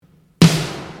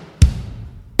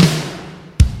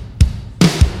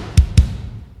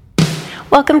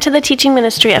Welcome to the teaching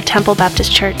ministry of Temple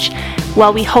Baptist Church.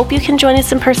 While we hope you can join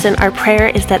us in person, our prayer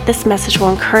is that this message will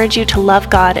encourage you to love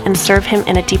God and serve Him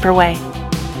in a deeper way.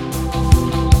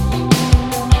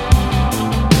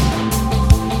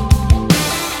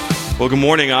 Well, good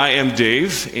morning. I am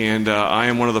Dave, and I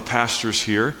am one of the pastors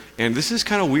here. And this is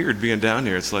kind of weird being down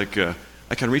here. It's like I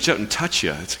can reach out and touch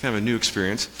you. It's kind of a new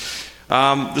experience.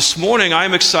 This morning,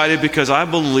 I'm excited because I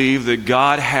believe that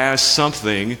God has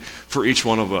something for each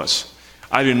one of us.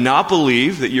 I do not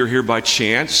believe that you're here by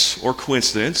chance or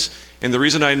coincidence. And the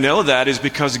reason I know that is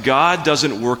because God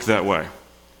doesn't work that way.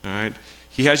 All right?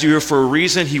 He has you here for a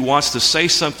reason. He wants to say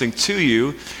something to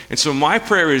you. And so my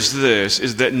prayer is this,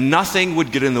 is that nothing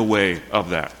would get in the way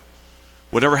of that.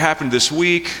 Whatever happened this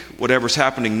week, whatever's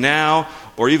happening now,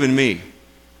 or even me.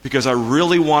 Because I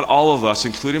really want all of us,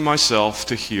 including myself,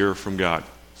 to hear from God.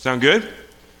 Sound good?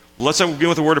 Well, let's begin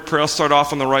with a word of prayer. I'll start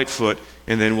off on the right foot,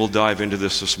 and then we'll dive into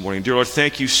this morning. Dear Lord,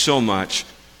 thank you so much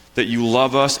that you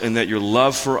love us and that your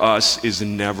love for us is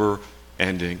never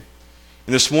ending.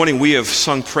 And this morning we have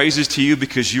sung praises to you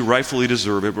because you rightfully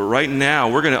deserve it. But right now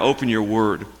we're going to open your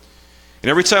word. And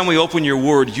every time we open your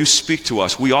word, you speak to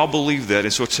us. We all believe that.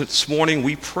 And so this morning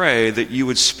we pray that you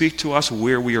would speak to us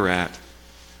where we are at.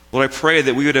 Lord, I pray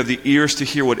that we would have the ears to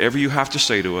hear whatever you have to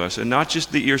say to us. And not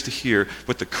just the ears to hear,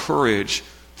 but the courage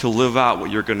to live out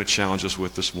what you're going to challenge us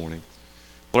with this morning.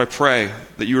 Lord, I pray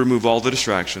that you remove all the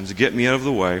distractions, get me out of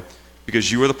the way,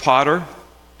 because you are the potter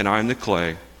and I am the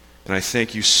clay. And I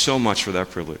thank you so much for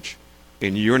that privilege.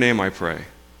 In your name I pray.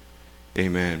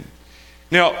 Amen.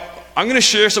 Now, I'm going to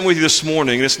share something with you this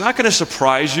morning, and it's not going to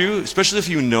surprise you, especially if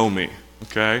you know me,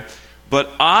 okay?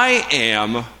 But I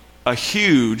am a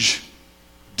huge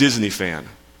Disney fan.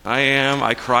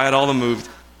 I cry at all the movies.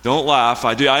 Don't laugh.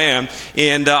 I am.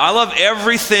 And I love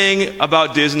everything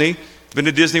about Disney. Been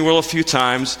to Disney World a few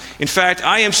times. In fact,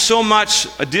 I am so much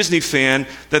a Disney fan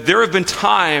that there have been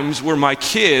times where my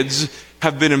kids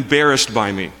have been embarrassed by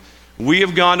me. We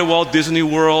have gone to Walt Disney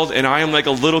World, and I am like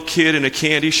a little kid in a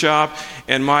candy shop,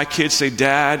 and my kids say,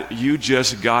 "Dad, you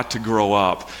just got to grow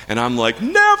up." And I'm like,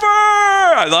 "Never!"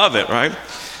 I love it, right?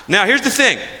 Now, here's the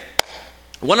thing.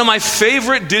 One of my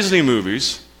favorite Disney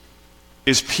movies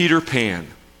is Peter Pan.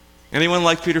 Anyone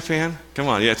like Peter Pan? Come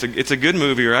on, yeah, it's a good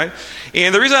movie, right?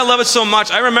 And the reason I love it so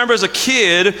much, I remember as a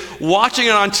kid watching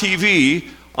it on TV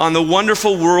on The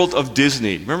Wonderful World of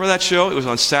Disney. Remember that show? It was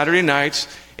on Saturday nights.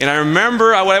 And I remember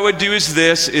what I would do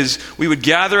is we would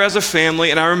gather as a family,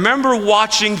 and I remember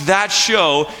watching that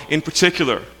show in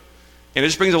particular. And it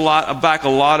just brings back a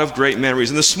lot of great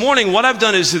memories. And this morning, what I've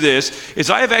done is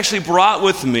I have actually brought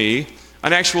with me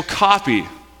an actual copy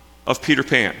of Peter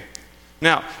Pan.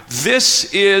 Now,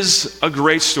 this is a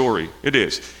great story. It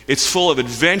is. It's full of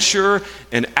adventure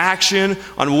and action.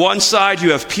 On one side,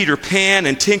 you have Peter Pan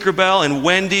and Tinkerbell and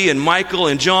Wendy and Michael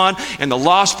and John and the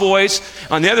Lost Boys.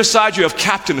 On the other side, you have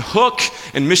Captain Hook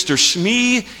and Mr.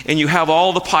 Smee, and you have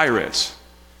all the pirates.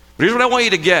 But here's what I want you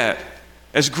to get.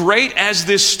 As great as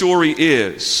this story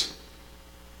is,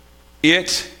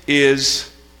 it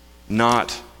is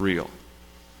not real.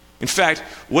 In fact,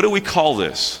 what do we call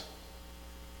this?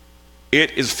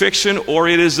 It is fiction, or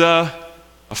it is a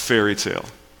fairy tale.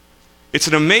 It's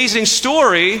an amazing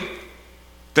story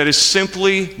that is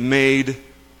simply made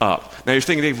up. Now you're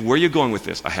thinking, Dave, where are you going with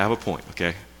this? I have a point,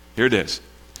 okay? Here it is.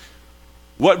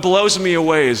 What blows me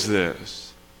away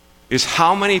is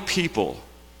how many people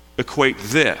equate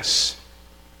this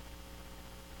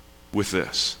with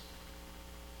this.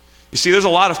 You see, there's a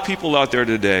lot of people out there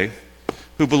today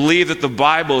who believe that the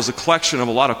Bible is a collection of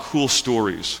a lot of cool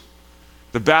stories.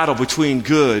 The battle between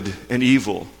good and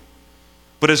evil.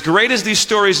 But as great as these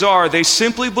stories are, they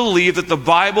simply believe that the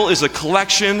Bible is a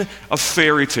collection of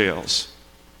fairy tales.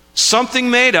 Something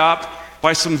made up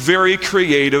by some very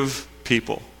creative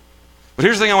people. But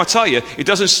here's the thing I want to tell you. It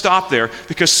doesn't stop there,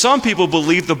 because some people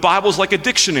believe the Bible is like a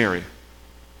dictionary.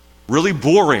 Really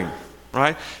boring,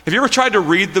 right? Have you ever tried to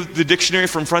read the dictionary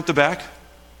from front to back?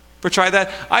 Ever tried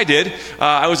that? I did.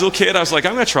 I was a little kid. I was like,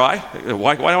 I'm going to try.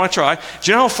 Why do I want to try? Do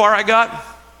you know how far I got?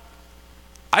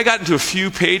 I got into a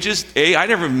few pages. I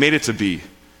never made it to B.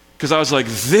 Because I was like,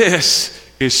 this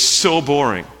is so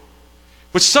boring.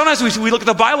 But sometimes we look at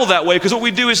the Bible that way, because what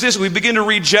we do is this. We begin to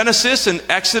read Genesis and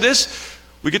Exodus.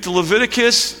 We get to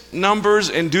Leviticus, Numbers,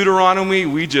 and Deuteronomy.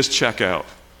 We just check out.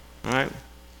 All right?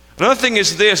 Another thing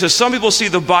is this, is some people see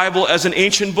the Bible as an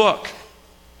ancient book.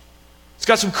 It's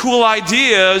got some cool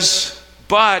ideas,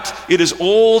 but it is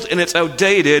old and it's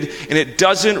outdated, and it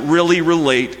doesn't really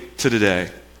relate to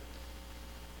today.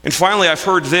 And finally, I've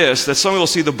heard this, that some people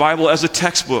see the Bible as a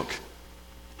textbook.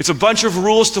 It's a bunch of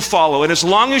rules to follow. And as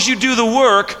long as you do the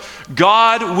work,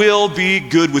 God will be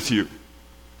good with you. And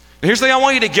here's the thing I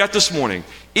want you to get this morning.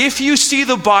 If you see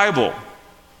the Bible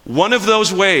one of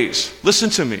those ways, listen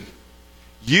to me,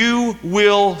 you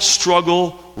will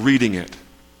struggle reading it.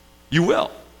 You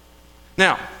will.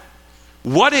 Now,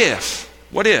 what if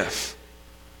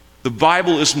the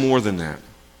Bible is more than that?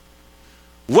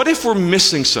 What if we're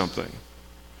missing something?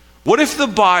 What if the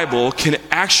Bible can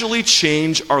actually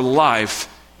change our life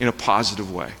in a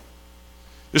positive way?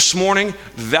 This morning,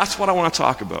 that's what I want to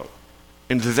talk about.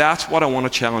 And that's what I want to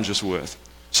challenge us with.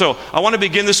 So, I want to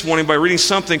begin this morning by reading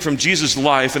something from Jesus'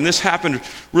 life. And this happened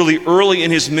really early in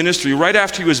his ministry, right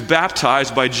after he was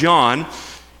baptized by John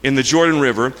in the Jordan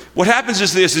River. What happens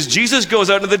is this, is Jesus goes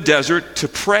out into the desert to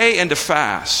pray and to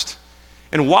fast.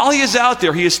 And while he is out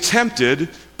there, he is tempted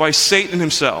by Satan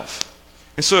himself.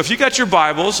 And so if you got your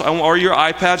Bibles or your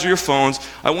iPads or your phones,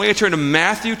 I want you to turn to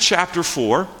Matthew chapter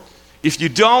 4. If you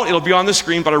don't, it'll be on the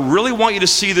screen, but I really want you to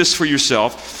see this for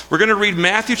yourself. We're going to read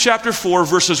Matthew chapter 4,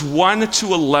 verses 1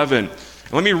 to 11.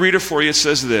 And let me read it for you. It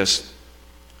says this.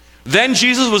 Then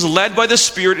Jesus was led by the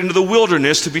Spirit into the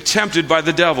wilderness to be tempted by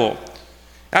the devil.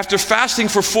 After fasting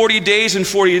for 40 days and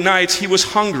 40 nights, he was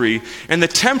hungry. And the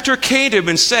tempter came to him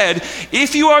and said,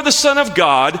 if you are the Son of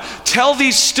God, tell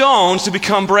these stones to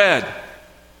become bread.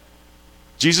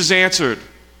 Jesus answered,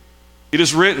 it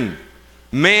is written,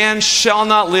 man shall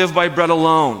not live by bread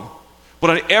alone,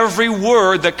 but on every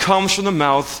word that comes from the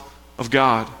mouth of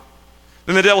God.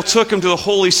 Then the devil took him to the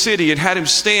holy city and had him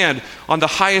stand on the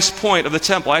highest point of the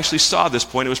temple. I actually saw this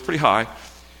point. It was pretty high.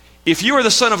 If you are the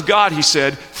Son of God, he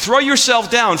said, throw yourself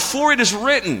down, for it is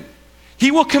written, he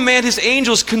will command his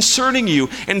angels concerning you,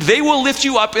 and they will lift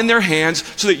you up in their hands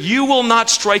so that you will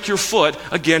not strike your foot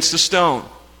against a stone.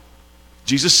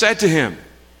 Jesus said to him,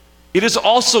 it is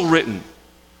also written,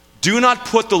 do not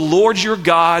put the Lord your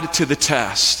God to the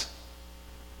test.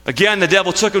 Again, the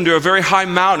devil took him to a very high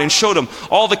mountain and showed him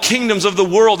all the kingdoms of the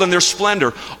world and their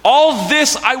splendor. All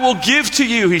this I will give to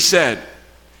you, he said,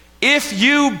 if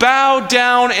you bow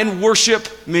down and worship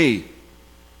me.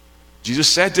 Jesus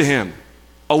said to him,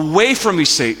 away from me,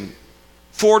 Satan,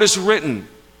 for it is written,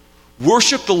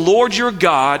 worship the Lord your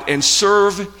God and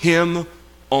serve him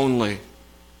only.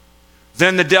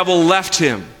 Then the devil left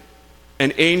him,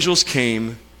 and angels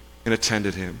came and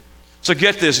attended him. So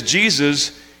get this,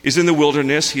 Jesus is in the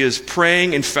wilderness, he is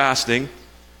praying and fasting,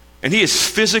 and he is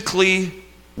physically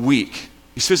weak.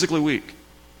 He's physically weak.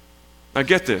 Now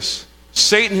get this,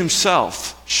 Satan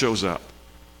himself shows up.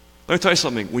 Let me tell you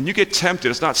something, when you get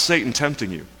tempted, it's not Satan tempting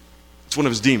you. It's one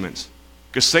of his demons,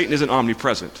 because Satan isn't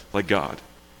omnipresent like God.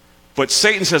 But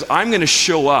Satan says, I'm going to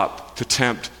show up to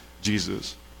tempt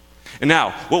Jesus. And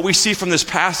now, what we see from this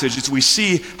passage is we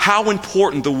see how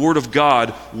important the Word of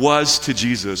God was to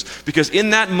Jesus. Because in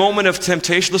that moment of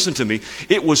temptation, listen to me,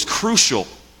 it was crucial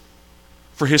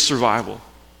for his survival.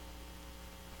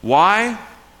 Why?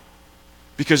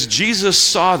 Because Jesus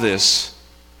saw this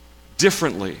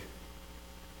differently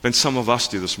than some of us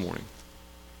do this morning.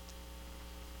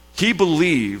 He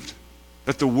believed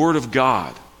that the Word of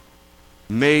God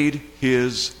made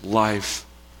his life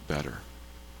better.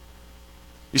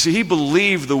 You see, he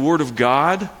believed the Word of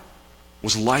God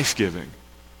was life-giving.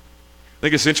 I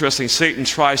think it's interesting, Satan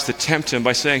tries to tempt him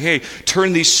by saying, hey,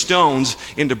 turn these stones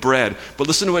into bread. But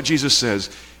listen to what Jesus says.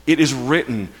 It is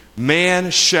written,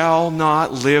 man shall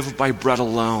not live by bread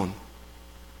alone,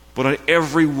 but on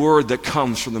every word that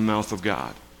comes from the mouth of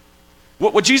God.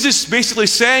 What Jesus is basically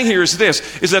saying here is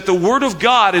this, is that the Word of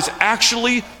God is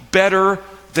actually better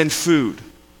than food.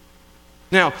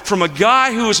 Now, from a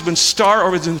guy who has been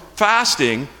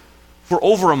fasting for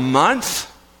over a month,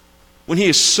 when he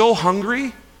is so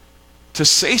hungry, to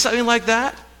say something like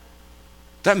that,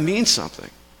 that means something.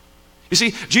 You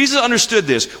see, Jesus understood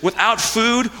this. Without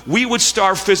food, we would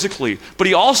starve physically. But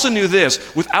he also knew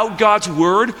this. Without God's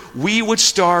Word, we would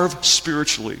starve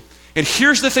spiritually. And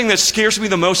here's the thing that scares me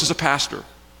the most as a pastor,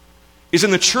 is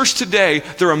in the church today,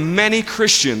 there are many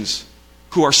Christians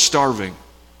who are starving.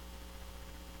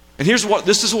 And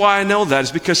this is why I know that,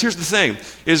 is because here's the thing,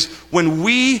 is when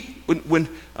we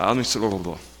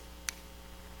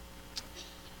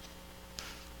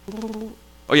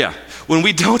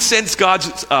don't sense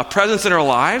God's presence in our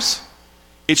lives,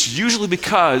 it's usually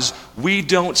because we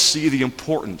don't see the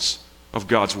importance of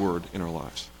God's Word in our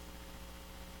lives.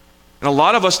 And a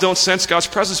lot of us don't sense God's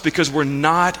presence because we're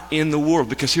not in the world.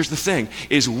 Because here's the thing,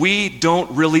 is we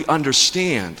don't really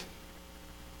understand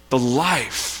the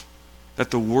life that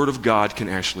the Word of God can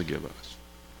actually give us.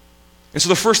 And so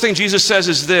the first thing Jesus says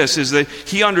is this, is that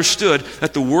he understood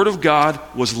that the Word of God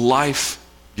was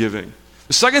life-giving.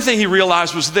 The second thing he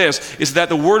realized was this, is that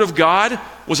the Word of God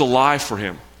was alive for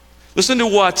him. Listen to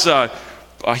what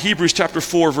Hebrews chapter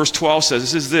 4, verse 12 says. It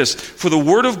says this, "For the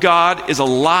Word of God is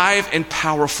alive and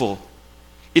powerful.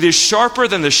 It is sharper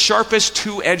than the sharpest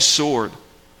two-edged sword,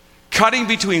 cutting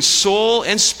between soul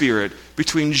and spirit,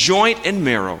 between joint and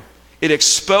marrow. It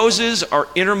exposes our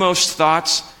innermost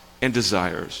thoughts and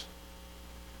desires."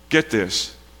 Get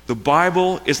this. The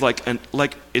Bible is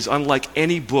unlike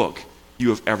any book you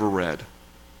have ever read,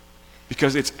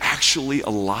 because it's actually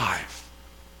alive.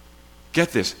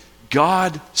 Get this.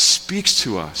 God speaks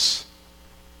to us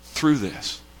through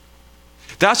this.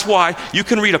 That's why you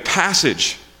can read a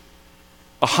passage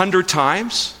 100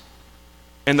 times,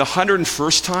 and the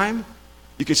 101st time,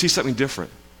 you can see something different.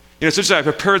 You know, it's interesting, I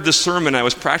prepared this sermon, I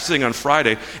was practicing on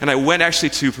Friday, and I went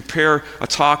actually to prepare a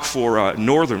talk for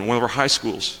Northern, one of our high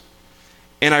schools.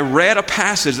 And I read a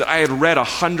passage that I had read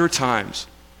 100 times,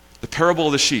 the parable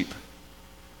of the sheep.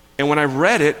 And when I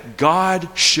read it, God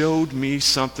showed me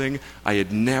something I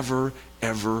had never,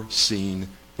 ever seen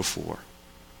before.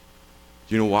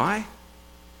 You know why?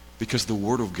 Because the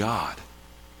Word of God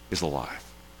is alive.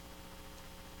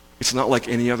 It's not like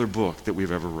any other book that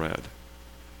we've ever read.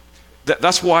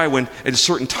 That's why when at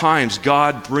certain times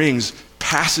God brings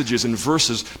passages and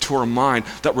verses to our mind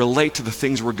that relate to the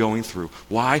things we're going through.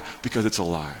 Why? Because it's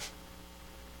alive.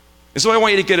 And so what I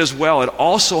want you to get as well, it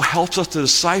also helps us to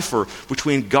decipher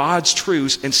between God's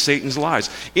truths and Satan's lies.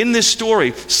 In this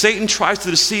story, Satan tries to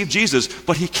deceive Jesus,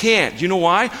 but he can't. You know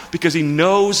why? Because he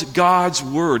knows God's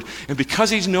word. And because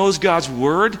he knows God's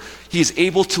word, he is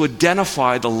able to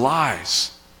identify the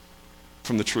lies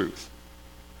from the truth.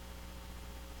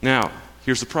 Now,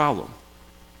 here's the problem.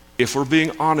 If we're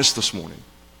being honest this morning,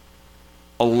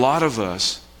 a lot of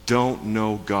us don't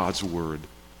know God's word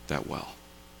that well.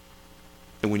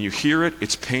 And when you hear it,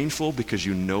 it's painful because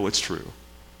you know it's true.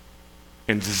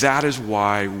 And that is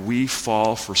why we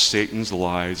fall for Satan's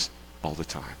lies all the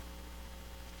time.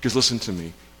 Because listen to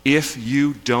me, if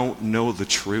you don't know the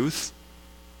truth,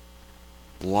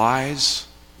 lies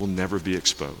will never be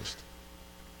exposed.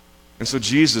 And so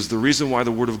Jesus, the reason why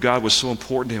the Word of God was so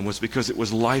important to him was because it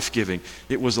was life-giving.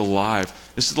 It was alive.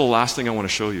 This is the last thing I want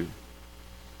to show you.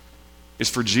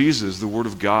 Is for Jesus, the Word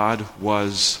of God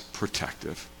was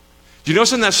protective. Do you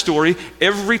notice in that story,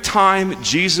 every time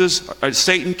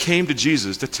Satan came to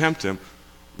Jesus to tempt him,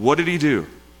 what did he do?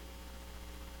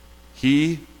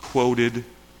 He quoted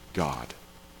God.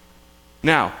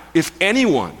 Now, if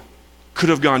anyone could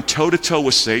have gone toe-to-toe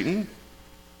with Satan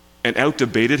and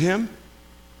out-debated him,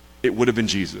 it would have been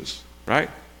Jesus, right?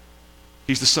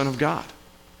 He's the Son of God.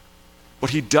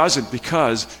 But he doesn't,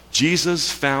 because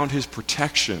Jesus found his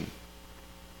protection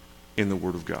in the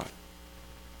Word of God.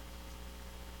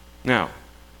 Now,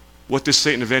 what does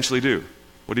Satan eventually do?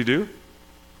 What did he do?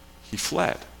 He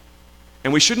fled.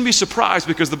 And we shouldn't be surprised,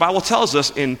 because the Bible tells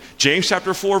us in James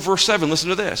chapter 4, verse 7, listen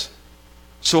to this.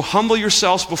 "So humble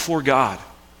yourselves before God.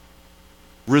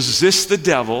 Resist the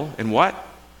devil," and what?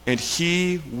 "And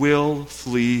he will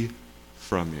flee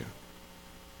from you."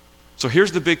 So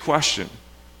here's the big question.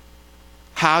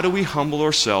 How do we humble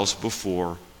ourselves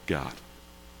before God?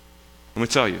 Let me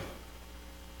tell you.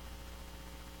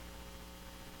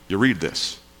 You read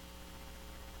this,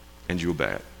 and you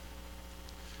obey it.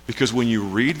 Because when you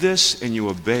read this and you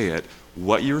obey it,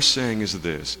 what you're saying is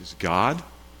this, is God,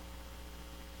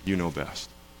 you know best.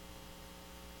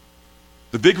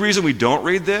 The big reason we don't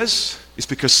read this is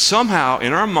because somehow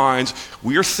in our minds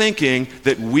we are thinking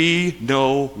that we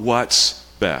know what's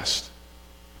best.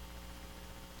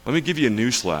 Let me give you a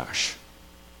newsflash.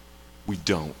 We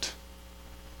don't.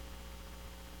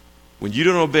 When you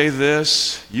don't obey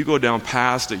this, you go down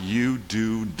paths that you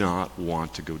do not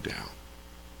want to go down.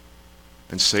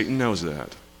 And Satan knows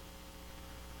that,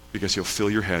 because he'll fill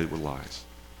your head with lies.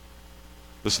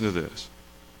 Listen to this.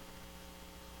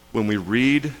 When we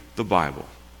read the Bible,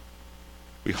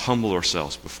 we humble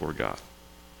ourselves before God.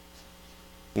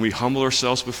 When we humble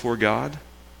ourselves before God,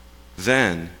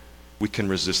 then we can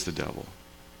resist the devil.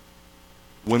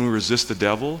 When we resist the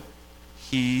devil,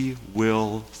 he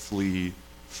will flee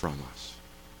from us.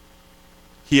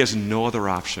 He has no other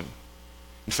option.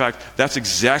 In fact, that's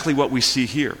exactly what we see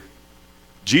here.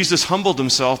 Jesus humbled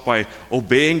himself by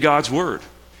obeying God's word.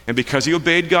 And because he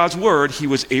obeyed God's word, he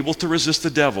was able to resist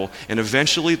the devil, and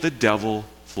eventually the devil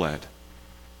fled.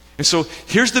 And so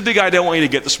here's the big idea I want you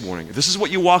to get this morning. If this is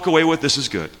what you walk away with, this is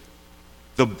good.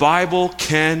 The Bible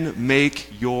can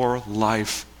make your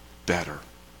life better.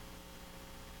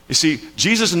 You see,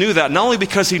 Jesus knew that not only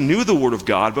because he knew the Word of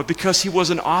God, but because he is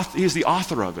the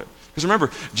author of it. Because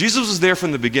remember, Jesus was there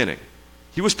from the beginning.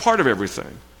 He was part of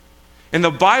everything. And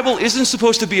the Bible isn't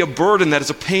supposed to be a burden that is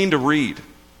a pain to read.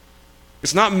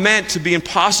 It's not meant to be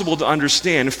impossible to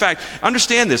understand. In fact,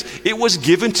 understand this. It was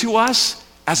given to us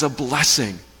as a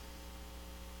blessing.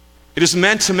 It is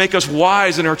meant to make us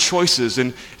wise in our choices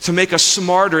and to make us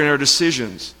smarter in our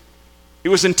decisions. It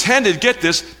was intended, get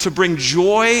this, to bring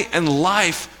joy and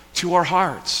life to our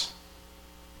hearts.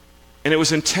 And it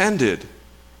was intended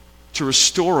to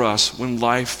restore us when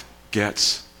life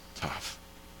gets tough.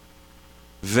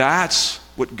 That's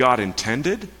what God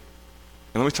intended. And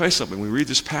let me tell you something. When we read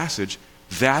this passage,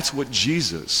 that's what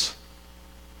Jesus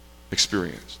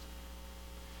experienced.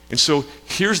 And so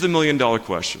here's the million-dollar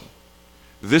question.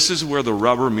 This is where the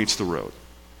rubber meets the road.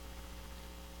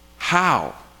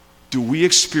 How do we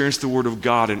experience the Word of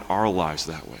God in our lives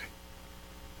that way?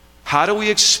 How do we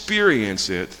experience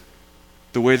it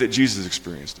the way that Jesus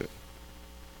experienced it?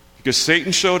 Because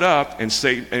Satan showed up and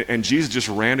Jesus just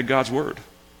ran to God's Word.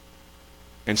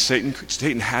 And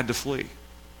Satan had to flee.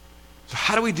 So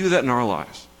how do we do that in our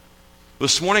lives? Well,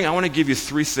 this morning I want to give you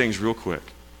 3 things real quick.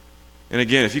 And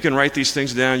again, if you can write these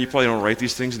things down, you probably don't write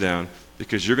these things down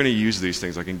because you're going to use these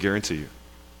things, I can guarantee you.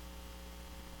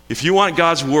 If you want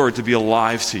God's Word to be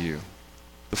alive to you,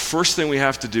 the first thing we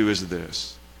have to do is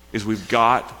this, is we've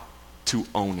got to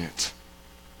own it.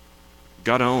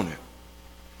 Got to own it.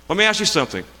 Let me ask you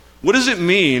something. What does it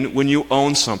mean when you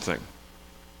own something?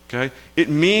 Okay? It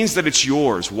means that it's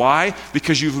yours. Why?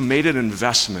 Because you've made an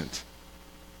investment.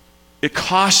 It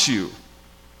costs you.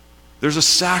 There's a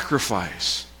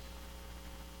sacrifice.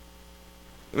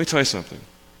 Let me tell you something.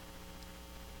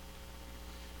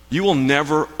 You will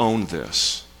never own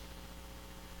this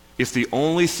if the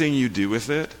only thing you do with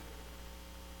it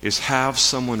is have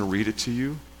someone read it to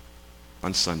you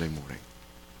on Sunday morning.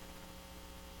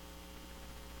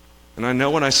 And I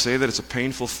know when I say that it's a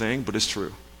painful thing, but it's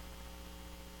true.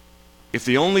 If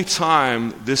the only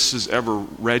time this is ever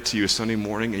read to you is Sunday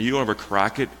morning and you don't ever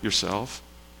crack it yourself,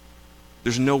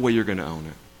 there's no way you're going to own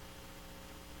it.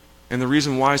 And the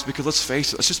reason why is because, let's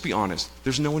face it, let's just be honest,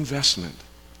 there's no investment.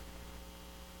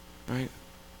 Right?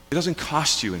 It doesn't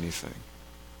cost you anything.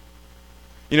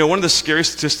 You know, one of the scary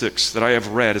statistics that I have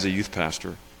read as a youth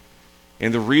pastor,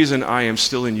 and the reason I am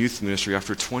still in youth ministry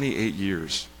after 28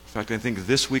 years, in fact, I think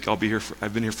this week I've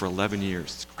been here for 11 years.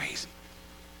 It's crazy.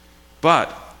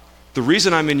 But the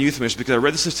reason I'm in youth ministry is because I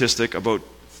read the statistic about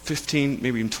 15,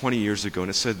 maybe even 20 years ago, and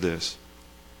it said this: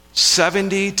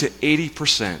 70 to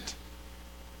 80%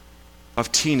 of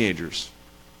teenagers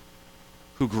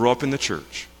who grow up in the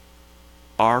church,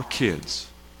 our kids,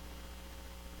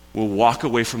 will walk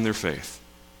away from their faith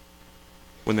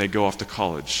when they go off to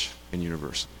college and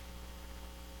university.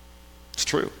 It's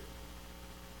true.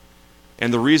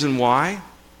 And the reason why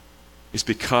is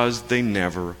because they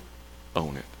never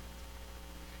own it.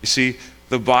 You see,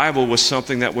 the Bible was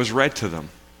something that was read to them.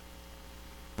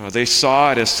 They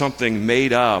saw it as something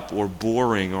made up or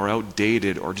boring or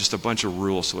outdated or just a bunch of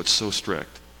rules, so it's so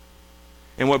strict.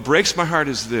 And what breaks my heart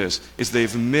is this, is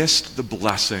they've missed the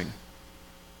blessing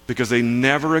because they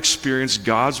never experienced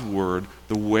God's Word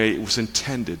the way it was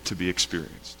intended to be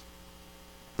experienced.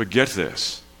 But get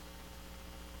this,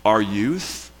 our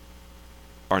youth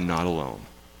are not alone.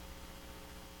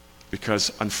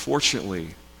 Because unfortunately,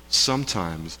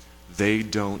 sometimes they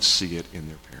don't see it in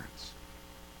their parents.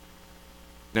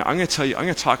 Now, I'm going to tell you, I'm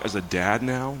going to talk as a dad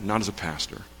now, not as a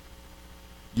pastor.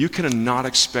 You cannot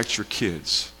expect your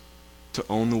kids to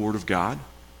own the Word of God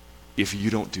if you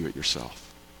don't do it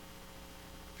yourself.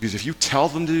 Because if you tell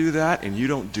them to do that and you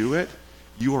don't do it,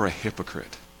 you are a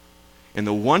hypocrite. And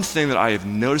the one thing that I have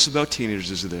noticed about teenagers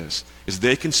is this, is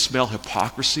they can smell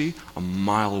hypocrisy a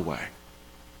mile away.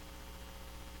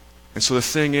 And so the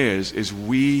thing is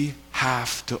we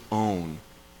have to own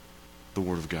the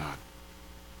Word of God.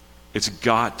 It's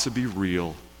got to be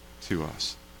real to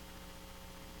us.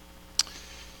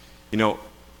 You know,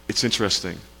 it's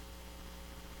interesting.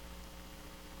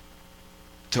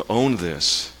 To own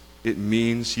this, it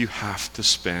means you have to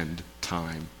spend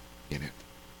time in it.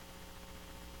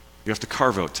 You have to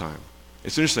carve out time.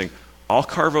 It's interesting. I'll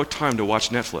carve out time to watch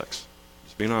Netflix.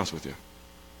 Just being honest with you.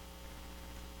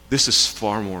 This is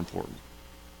far more important.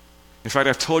 In fact,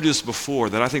 I've told you this before,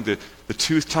 that I think that the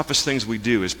 2 toughest things we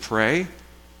do is pray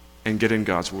and get in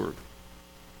God's Word.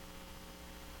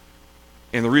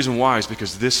 And the reason why is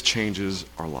because this changes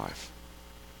our life.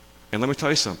 And let me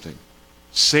tell you something.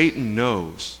 Satan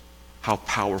knows how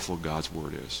powerful God's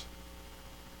Word is.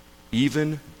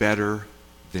 Even better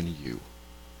than you.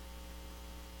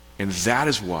 And that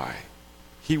is why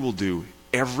he will do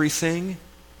everything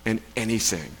and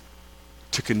anything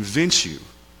to convince you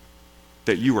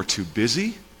that you are too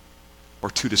busy or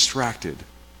too distracted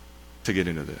to get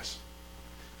into this.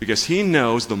 Because he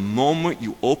knows the moment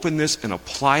you open this and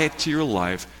apply it to your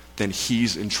life, then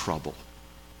he's in trouble.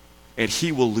 And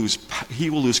he will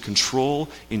lose control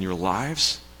in your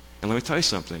lives. And let me tell you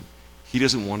something. He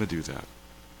doesn't want to do that.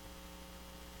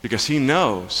 Because he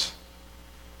knows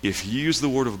if you use the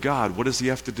word of God, what does he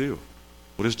have to do?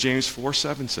 What does James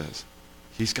 4:7 says?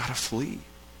 He's got to flee.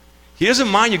 He doesn't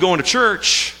mind you going to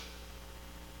church.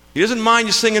 He doesn't mind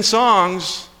you singing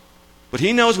songs. But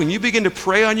he knows when you begin to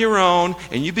pray on your own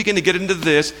and you begin to get into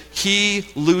this, he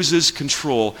loses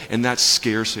control, and that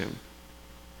scares him.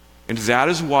 And that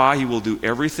is why he will do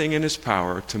everything in his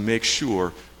power to make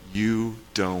sure you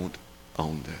don't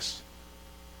own this.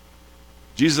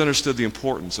 Jesus understood the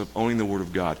importance of owning the Word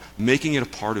of God, making it a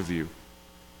part of you.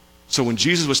 So when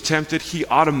Jesus was tempted, he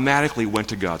automatically went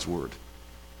to God's Word.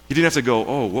 He didn't have to go,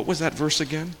 oh, what was that verse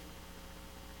again?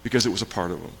 Because it was a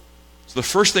part of him. So the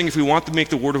first thing, if we want to make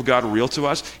the Word of God real to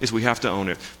us, is we have to own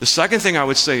it. The second thing I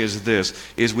would say is this,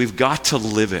 is we've got to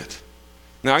live it.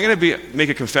 Now, I'm going to make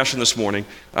a confession this morning.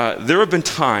 There have been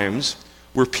times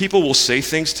where people will say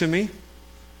things to me,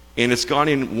 and it's gone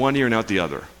in one ear and out the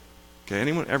other. Okay,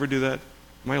 anyone ever do that?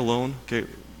 Am I alone? Okay,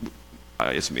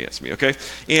 it's me, okay?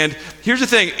 And here's the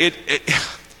thing,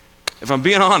 if I'm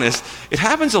being honest, it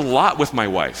happens a lot with my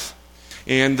wife.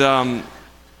 And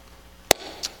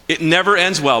it never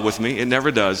ends well with me. It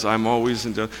never does. I'm always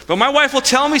but my wife will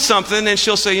tell me something, and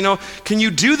she'll say, can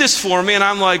you do this for me? And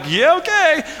I'm like, yeah,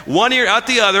 okay. One ear out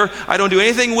the other. I don't do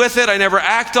anything with it. I never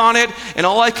act on it. And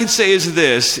all I can say is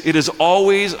this: it is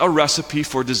always a recipe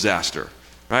for disaster,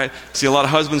 right? See a lot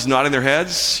of husbands nodding their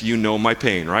heads. You know my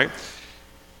pain, right?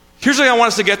 Here's what I want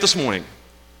us to get this morning.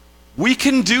 We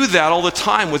can do that all the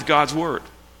time with God's Word.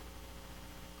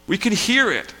 We can hear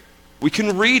it. We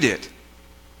can read it.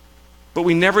 But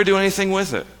we never do anything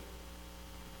with it.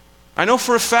 I know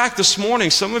for a fact this morning,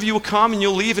 some of you will come and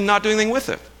you'll leave and not do anything with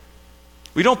it.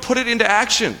 We don't put it into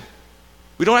action.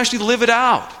 We don't actually live it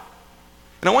out.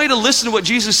 And I want you to listen to what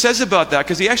Jesus says about that,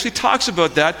 because he actually talks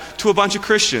about that to a bunch of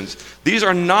Christians. These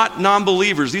are not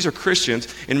non-believers. These are Christians.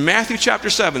 In Matthew chapter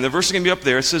 7, the verse is going to be up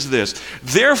there. It says this: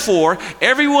 "Therefore,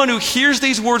 everyone who hears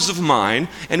these words of mine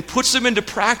and puts them into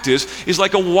practice is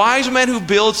like a wise man who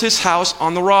builds his house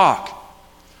on the rock.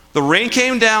 The rain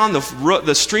came down,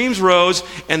 the streams rose,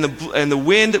 and the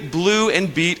wind blew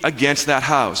and beat against that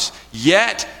house.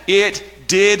 Yet it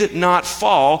did not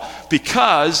fall,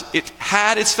 because it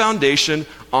had its foundation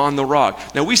on the rock."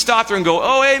 Now we stop there and go,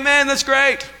 oh, amen, that's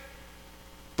great.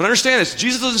 But understand this,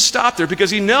 Jesus doesn't stop there,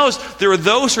 because he knows there are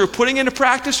those who are putting into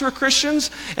practice who are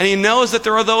Christians, and he knows that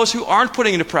there are those who aren't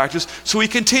putting into practice, so he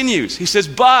continues. He says,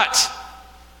 but.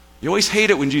 You always hate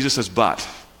it when Jesus says but,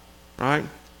 right?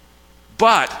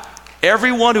 But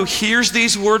everyone who hears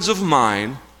these words of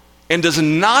mine and does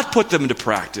not put them into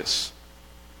practice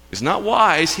is not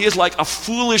wise. He is like a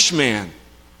foolish man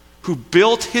who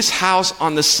built his house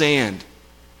on the sand.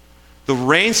 The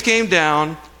rains came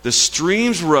down, the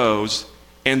streams rose,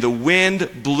 and the wind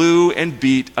blew and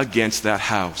beat against that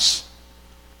house.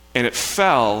 And it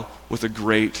fell with a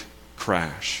great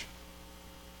crash.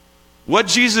 What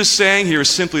Jesus is saying here is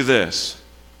simply this: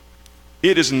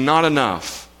 it is not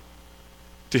enough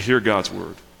to hear God's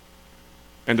word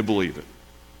and to believe it.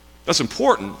 That's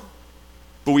important,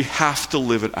 but we have to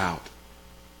live it out.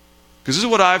 Because this is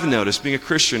what I've noticed, being a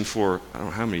Christian for I don't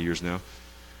know how many years now.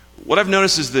 What I've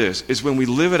noticed is this, is when we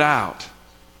live it out,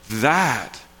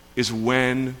 that is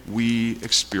when we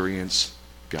experience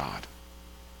God.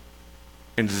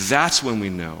 And that's when we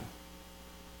know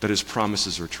that his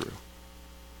promises are true.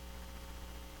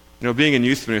 Being in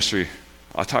youth ministry,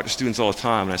 I talk to students all the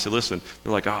time, and I say, listen,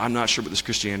 they're like, oh, I'm not sure about this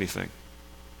Christianity thing.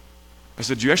 I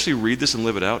said, do you actually read this and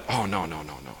live it out? Oh, no.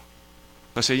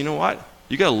 I say, you know what?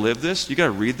 You got to live this, you got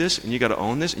to read this, and you got to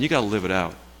own this, and you got to live it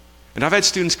out. And I've had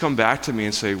students come back to me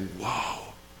and say,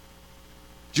 whoa,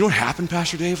 do you know what happened,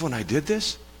 Pastor Dave, when I did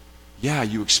this? Yeah,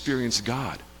 you experienced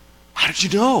God. How did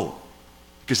you know?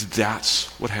 Because that's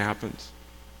what happens.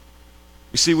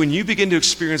 You see, when you begin to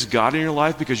experience God in your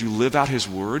life because you live out his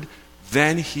word,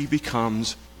 then he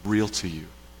becomes real to you.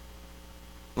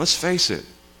 Let's face it,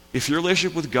 if your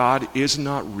relationship with God is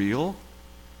not real,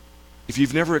 if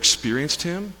you've never experienced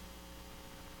him,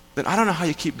 then I don't know how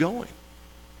you keep going.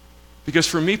 Because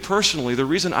for me personally, the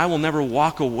reason I will never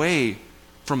walk away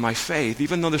from my faith,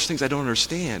 even though there's things I don't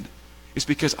understand, is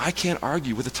because I can't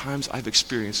argue with the times I've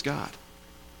experienced God.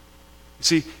 You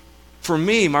see, for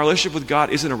me, my relationship with God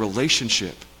isn't a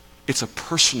relationship. It's a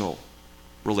personal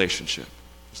relationship.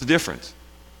 It's the difference.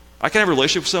 I can have a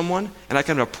relationship with someone, and I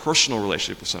can have a personal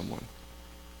relationship with someone.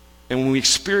 And when we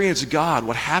experience God,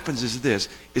 what happens is this,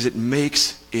 is it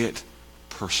makes it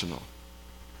personal.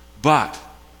 But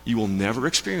You will never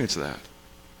experience that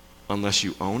unless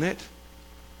you own it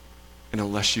and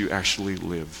unless you actually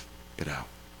live it out.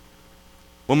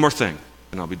 One more thing,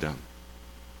 and I'll be done.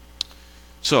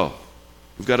 So,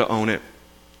 we've got to own it.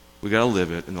 We've got to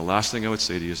live it. And the last thing I would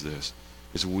say to you is this,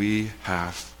 is we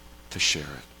have to share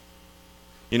it.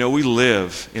 You know, we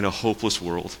live in a hopeless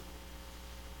world.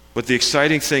 But the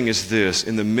exciting thing is this,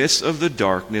 in the midst of the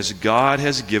darkness, God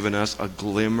has given us a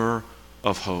glimmer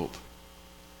of hope.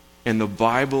 And the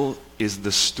Bible is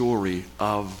the story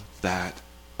of that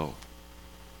hope.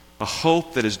 A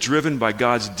hope that is driven by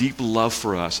God's deep love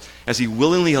for us as he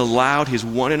willingly allowed his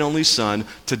one and only Son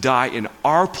to die in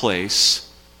our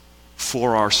place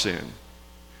for our sin.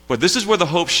 But this is where the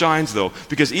hope shines, though,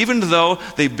 because even though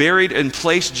they buried and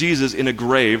placed Jesus in a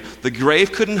grave, the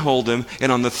grave couldn't hold him, and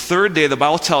on the third day, the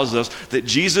Bible tells us that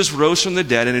Jesus rose from the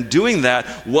dead, and in doing that,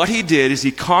 what he did is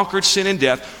he conquered sin and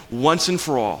death once and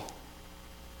for all.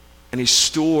 And he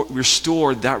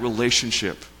restored that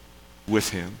relationship with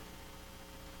him.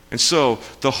 And so,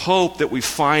 the hope that we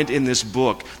find in this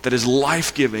book that is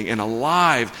life-giving and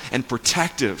alive and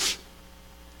protective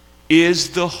is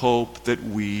the hope that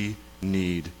we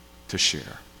need to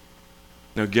share.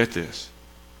 Now get this.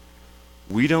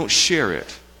 We don't share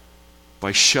it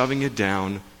by shoving it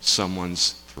down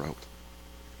someone's throat.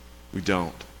 We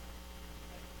don't.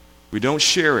 We don't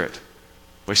share it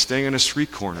by staying on a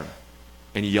street corner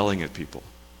and yelling at people.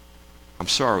 I'm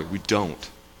sorry, we don't.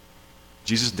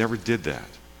 Jesus never did that.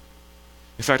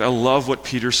 In fact, I love what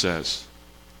Peter says.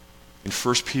 In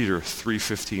 1 Peter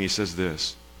 3:15, he says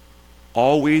this,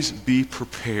 always be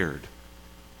prepared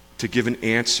to give an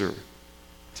answer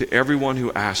to everyone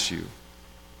who asks you,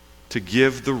 to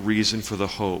give the reason for the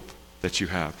hope that you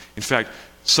have. In fact,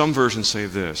 some versions say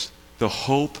this, the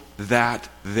hope that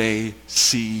they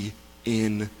see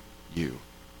in you.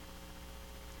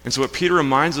 And so what Peter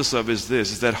reminds us of is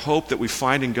this, is that hope that we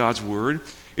find in God's Word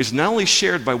is not only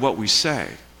shared by what we say,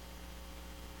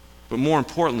 but more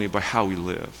importantly, by how we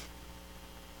live.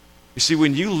 You see,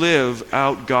 when you live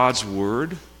out God's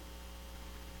Word,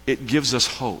 it gives us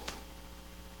hope.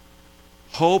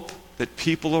 Hope that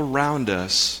people around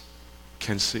us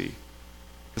can see.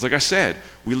 Because like I said,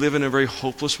 we live in a very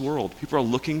hopeless world. People are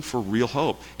looking for real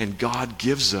hope, and God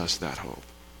gives us that hope.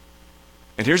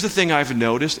 And here's the thing I've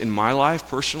noticed in my life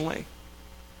personally,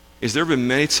 is there have been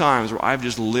many times where I've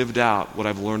just lived out what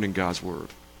I've learned in God's Word.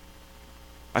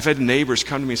 I've had neighbors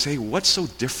come to me and say, hey, what's so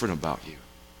different about you?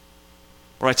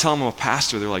 Or I tell them I'm a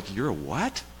pastor, they're like, you're a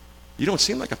what? You don't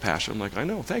seem like a pastor. I'm like, I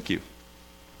know, thank you.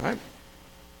 Right?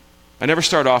 I never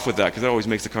start off with that because that always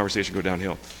makes the conversation go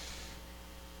downhill.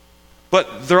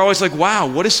 But they're always like, wow,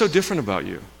 what is so different about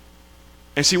you?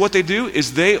 And see, what they do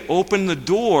is they open the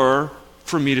door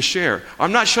for me to share.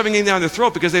 I'm not shoving it down their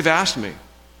throat because they've asked me.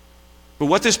 But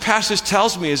what this passage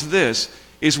tells me is this,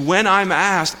 is when I'm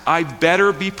asked, I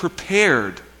better be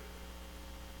prepared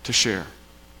to share.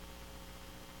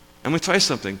 I'm going to tell you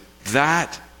something.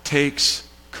 That takes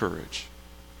courage.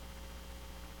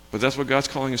 But that's what God's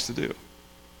calling us to do.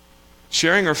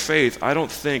 Sharing our faith, I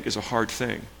don't think, is a hard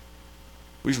thing.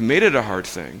 We've made it a hard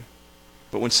thing.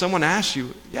 But when someone asks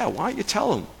you, yeah, why don't you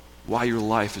tell them why your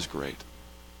life is great?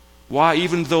 Why,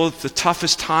 even though the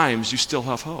toughest times, you still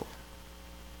have hope?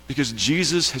 Because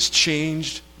Jesus has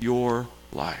changed your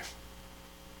life.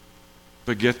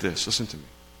 But get this, listen to me.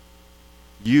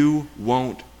 You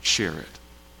won't share it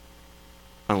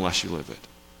unless you live it.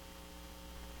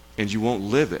 And you won't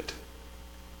live it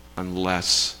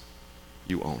unless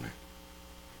you own it.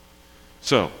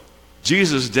 So,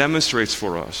 Jesus demonstrates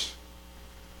for us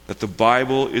that the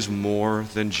Bible is more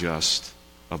than just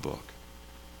a book.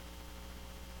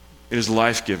 It is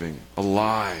life-giving,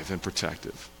 alive, and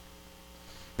protective.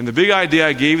 And the big idea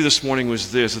I gave you this morning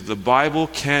was this, that the Bible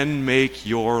can make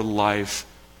your life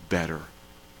better.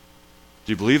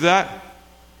 Do you believe that?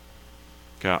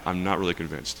 Okay, I'm not really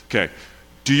convinced. Okay,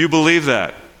 do you believe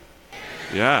that?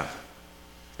 Yeah.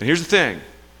 And here's the thing.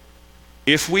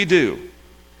 If we do,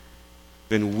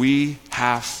 then we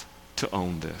have to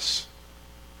own this.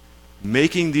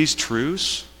 Making these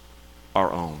truths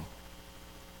our own.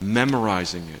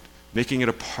 Memorizing it. Making it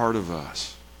a part of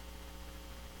us.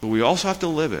 But we also have to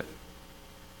live it.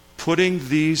 Putting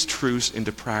these truths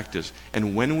into practice.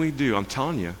 And when we do, I'm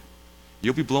telling you,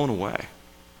 you'll be blown away.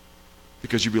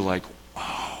 Because you'll be like,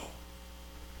 wow.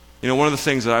 You know, one of the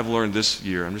things that I've learned this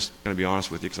year, I'm just going to be honest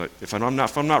with you, because if I'm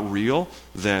not real,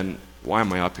 then why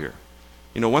am I up here?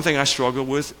 You know, one thing I struggle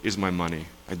with is my money.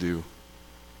 I do.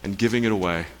 And giving it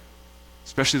away.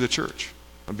 Especially the church.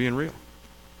 I'm being real.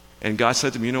 And God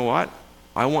said to me, you know what?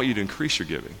 I want you to increase your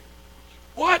giving.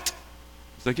 What?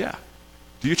 He's like, yeah.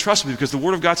 Do you trust me? Because the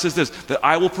Word of God says this, that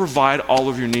I will provide all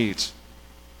of your needs.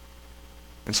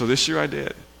 And so this year I did.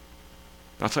 And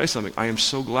I'll tell you something, I am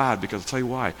so glad because I'll tell you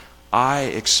why. I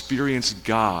experienced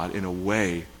God in a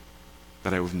way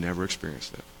that I would have never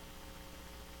experienced it.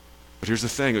 But here's the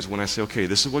thing, is when I say, okay,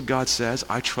 this is what God says,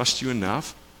 I trust you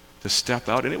enough to step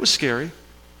out, and it was scary,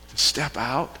 to step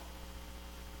out,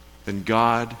 then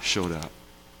God showed up.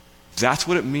 That's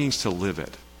what it means to live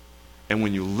it. And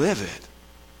when you live it,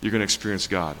 you're going to experience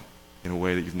God in a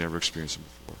way that you've never experienced him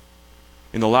before.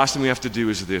 And the last thing we have to do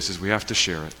is this, is we have to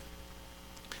share it.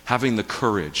 Having the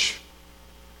courage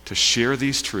to share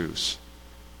these truths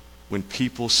when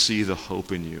people see the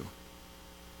hope in you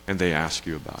and they ask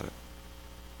you about it.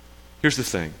 Here's the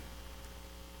thing.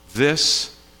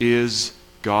 This is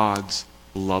God's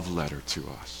love letter to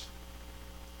us.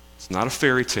 It's not a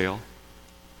fairy tale.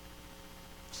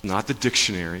 It's not the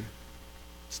dictionary.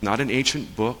 It's not an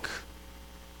ancient book.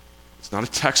 It's not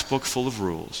a textbook full of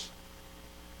rules.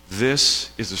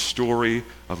 This is a story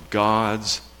of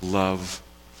God's love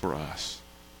for us.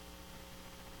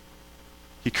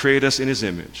 He created us in his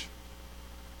image.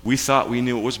 We thought we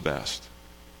knew what was best.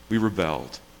 We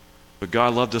rebelled. But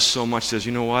God loved us so much, says,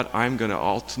 you know what? I'm going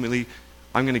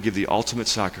to give the ultimate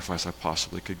sacrifice I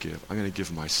possibly could give. I'm going to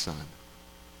give my son.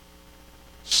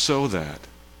 So that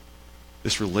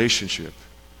this relationship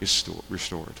is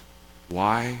restored.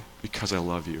 Why? Because I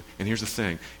love you. And here's the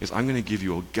thing, is I'm going to give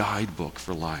you a guidebook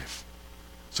for life.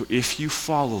 So if you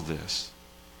follow this,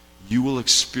 you will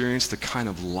experience the kind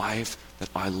of life that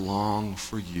I long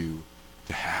for you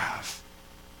to have.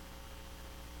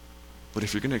 But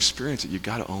if you're going to experience it, you've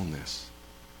got to own this.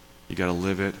 You've got to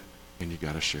live it, and you've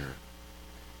got to share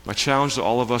it. My challenge to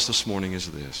all of us this morning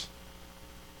is this,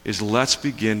 is let's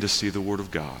begin to see the Word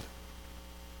of God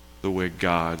the way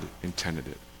God intended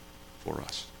it for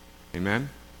us. Amen?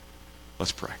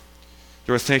 Let's pray.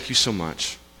 Lord, thank you so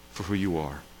much for who you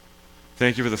are.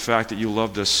 Thank you for the fact that you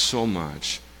loved us so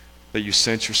much that you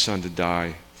sent your Son to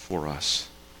die for us,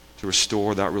 to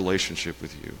restore that relationship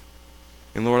with you.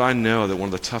 And Lord, I know that one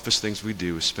of the toughest things we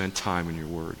do is spend time in your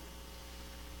Word.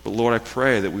 But Lord, I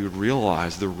pray that we would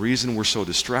realize the reason we're so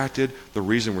distracted, the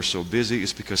reason we're so busy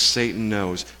is because Satan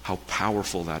knows how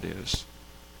powerful that is.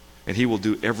 And he will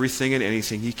do everything and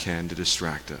anything he can to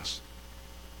distract us.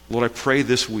 Lord, I pray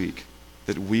this week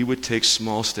that we would take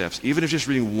small steps, even if just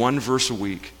reading one verse a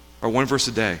week or one verse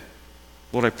a day.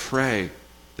 Lord, I pray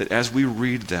that as we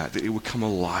read that it would come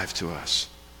alive to us,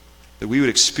 that we would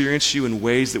experience you in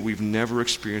ways that we've never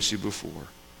experienced you before.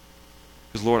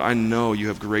 Because, Lord, I know you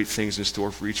have great things in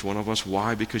store for each one of us.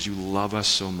 Why? Because you love us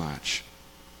so much.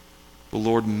 But,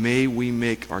 Lord, may we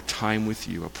make our time with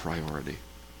you a priority.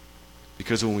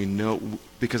 Because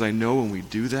I know when we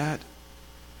do that,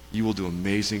 you will do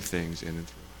amazing things in and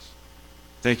through us.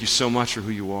 Thank you so much for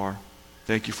who you are.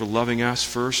 Thank you for loving us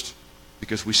first,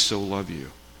 because we so love you.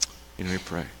 And we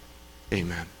pray.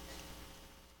 Amen.